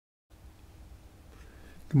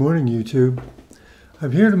Good morning, YouTube.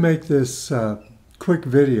 I'm here to make this quick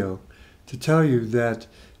video to tell you that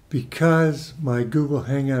because my Google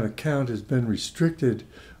Hangout account has been restricted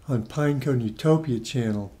on Pinecone Utopia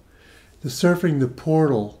channel, the Surfing the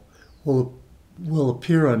Portal will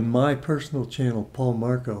appear on my personal channel, Paul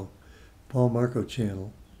Marko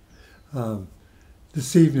channel,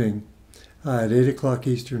 this evening at 8 o'clock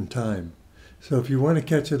Eastern Time. So if you want to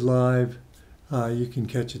catch it live, you can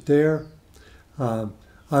catch it there.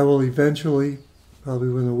 I will eventually, probably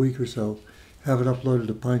within a week or so, have it uploaded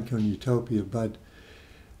to Pinecone Utopia, but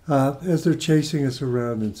as they're chasing us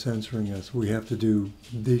around and censoring us, we have to do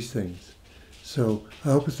these things. So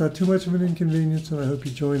I hope it's not too much of an inconvenience, and I hope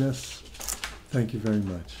you join us. Thank you very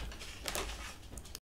much.